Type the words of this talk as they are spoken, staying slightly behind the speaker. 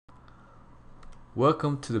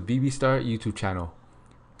Welcome to the BB Star YouTube channel.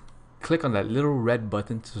 Click on that little red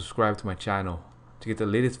button to subscribe to my channel to get the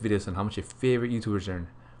latest videos on how much your favorite YouTubers earn.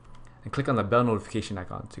 And click on the bell notification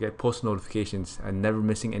icon to get post notifications and never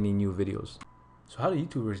missing any new videos. So how do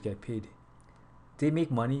YouTubers get paid? They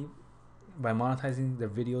make money by monetizing their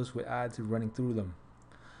videos with ads running through them.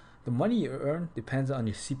 The money you earn depends on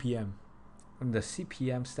your CPM. And the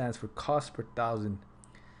CPM stands for cost per thousand.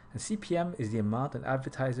 And CPM is the amount an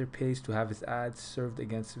advertiser pays to have his ads served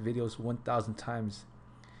against videos 1,000 times.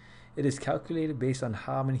 It is calculated based on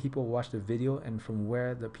how many people watch the video and from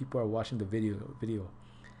where the people are watching the video.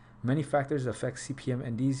 Many factors affect CPM,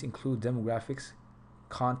 and these include demographics,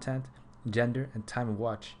 content, gender, and time of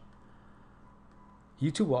watch.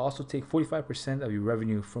 YouTube will also take 45% of your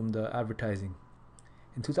revenue from the advertising.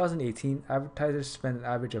 In 2018, advertisers spent an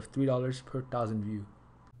average of $3 per thousand views.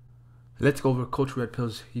 Let's go over Coach Red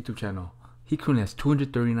Pill's YouTube channel. He currently has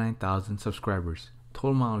 239,000 subscribers.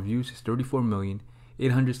 Total amount of views is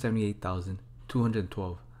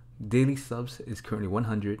 34,878,212. Daily subs is currently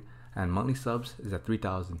 100 and monthly subs is at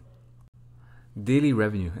 3,000. Daily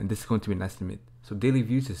revenue, and this is going to be an estimate. So daily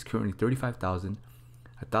views is currently 35,000.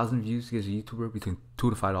 1,000 views gives a YouTuber between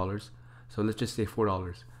 $2 to $5. So let's just say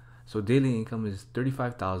 $4. So daily income is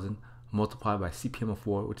 35,000 multiplied by CPM of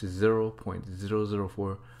 4, which is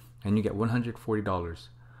 0.004. and you get $140.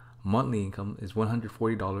 Monthly income is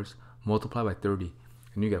 $140 multiplied by 30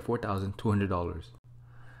 and you get $4,200.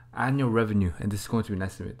 Annual revenue, and this is going to be an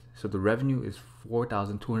estimate. So the revenue is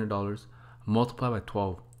 $4,200 multiplied by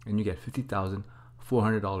 12 and you get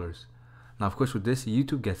 $50,400. Now of course with this,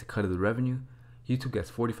 YouTube gets a cut of the revenue, YouTube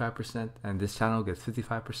gets 45% and this channel gets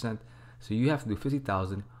 55%. So you have to do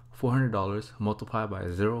 $50,400 multiplied by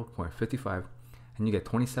 0.55 and you get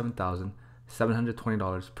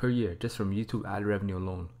 $27,720 per year just from YouTube ad revenue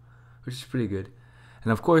alone, which is pretty good.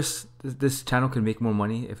 And of course, this channel can make more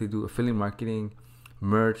money if they do affiliate marketing,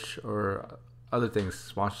 merch, or other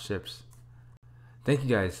things, sponsorships. Thank you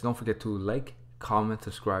guys. Don't forget to like, comment,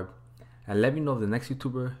 subscribe, and let me know the next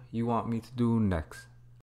YouTuber you want me to do next.